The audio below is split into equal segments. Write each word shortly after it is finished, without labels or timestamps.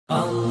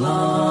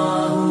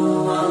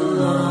Allahu,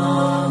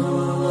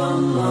 Allahu,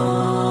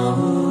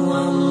 Allahu,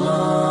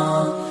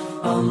 Allah,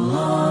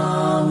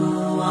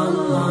 Allahu,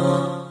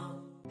 Allah.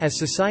 As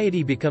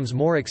society becomes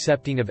more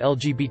accepting of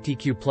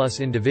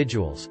LGBTQ+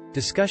 individuals,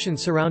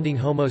 discussions surrounding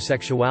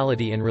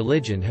homosexuality and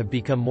religion have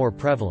become more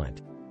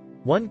prevalent.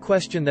 One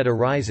question that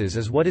arises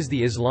is, what is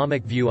the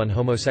Islamic view on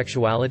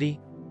homosexuality?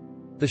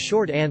 The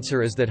short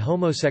answer is that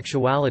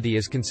homosexuality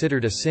is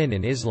considered a sin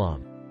in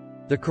Islam.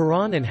 The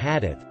Quran and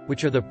Hadith,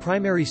 which are the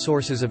primary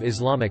sources of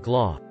Islamic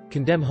law,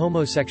 condemn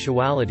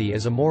homosexuality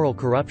as a moral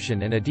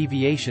corruption and a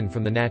deviation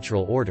from the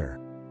natural order.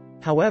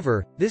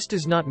 However, this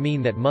does not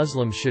mean that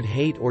Muslims should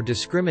hate or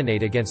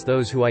discriminate against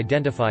those who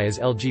identify as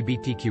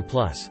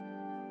LGBTQ+.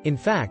 In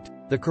fact,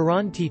 the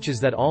Quran teaches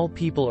that all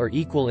people are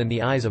equal in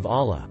the eyes of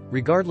Allah,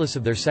 regardless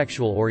of their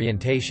sexual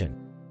orientation.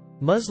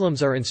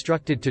 Muslims are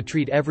instructed to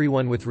treat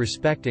everyone with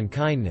respect and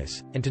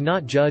kindness, and to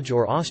not judge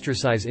or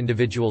ostracize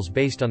individuals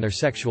based on their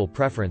sexual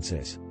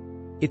preferences.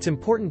 It's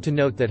important to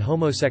note that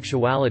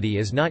homosexuality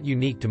is not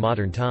unique to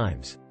modern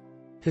times.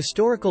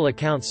 Historical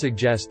accounts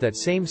suggest that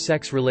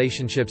same-sex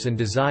relationships and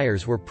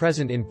desires were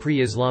present in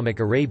pre-Islamic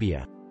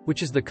Arabia,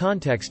 which is the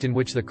context in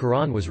which the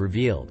Quran was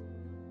revealed.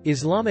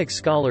 Islamic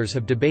scholars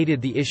have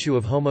debated the issue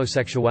of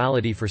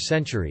homosexuality for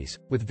centuries,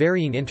 with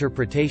varying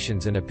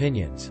interpretations and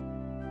opinions.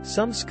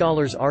 Some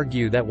scholars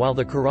argue that while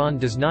the Quran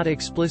does not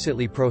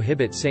explicitly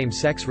prohibit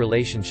same-sex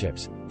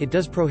relationships, it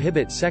does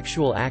prohibit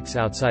sexual acts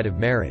outside of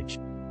marriage.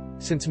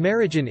 Since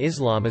marriage in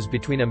Islam is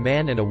between a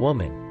man and a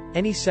woman,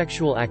 any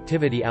sexual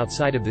activity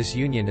outside of this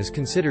union is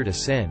considered a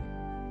sin.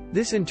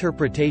 This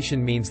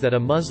interpretation means that a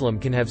Muslim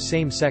can have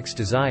same-sex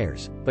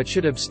desires, but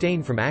should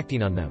abstain from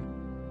acting on them.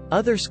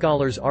 Other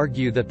scholars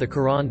argue that the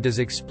Quran does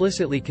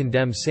explicitly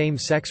condemn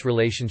same-sex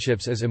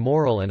relationships as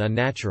immoral and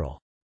unnatural.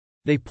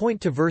 They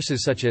point to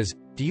verses such as,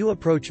 "Do you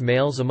approach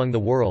males among the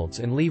worlds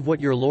and leave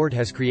what your Lord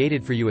has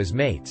created for you as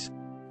mates?"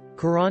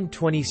 Quran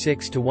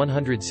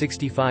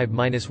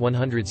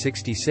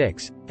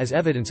 26-165-166, as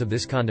evidence of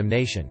this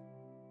condemnation.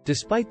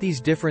 Despite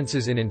these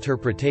differences in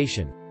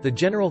interpretation, the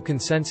general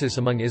consensus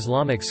among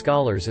Islamic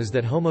scholars is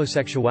that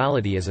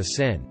homosexuality is a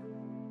sin.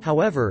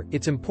 However,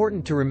 it's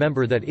important to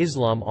remember that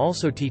Islam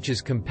also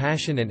teaches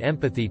compassion and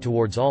empathy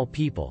towards all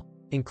people,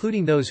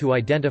 including those who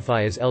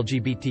identify as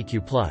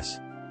LGBTQ+.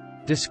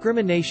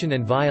 Discrimination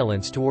and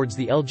violence towards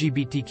the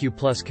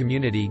LGBTQ+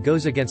 community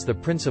goes against the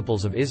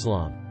principles of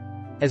Islam.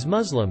 As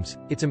Muslims,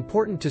 it's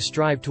important to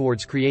strive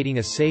towards creating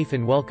a safe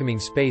and welcoming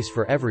space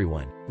for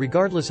everyone,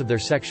 regardless of their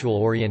sexual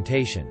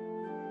orientation.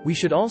 We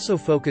should also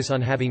focus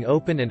on having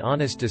open and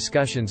honest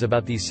discussions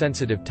about these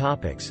sensitive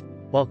topics,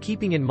 while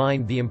keeping in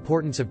mind the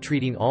importance of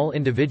treating all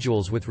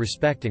individuals with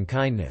respect and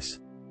kindness.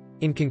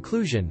 In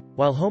conclusion,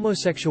 while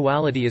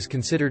homosexuality is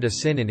considered a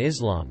sin in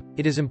Islam,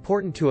 it is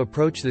important to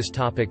approach this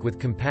topic with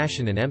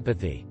compassion and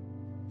empathy.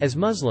 As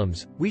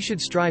Muslims, we should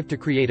strive to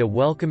create a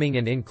welcoming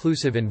and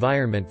inclusive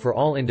environment for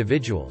all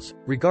individuals,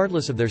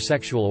 regardless of their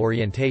sexual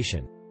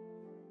orientation.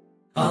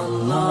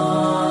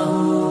 Allah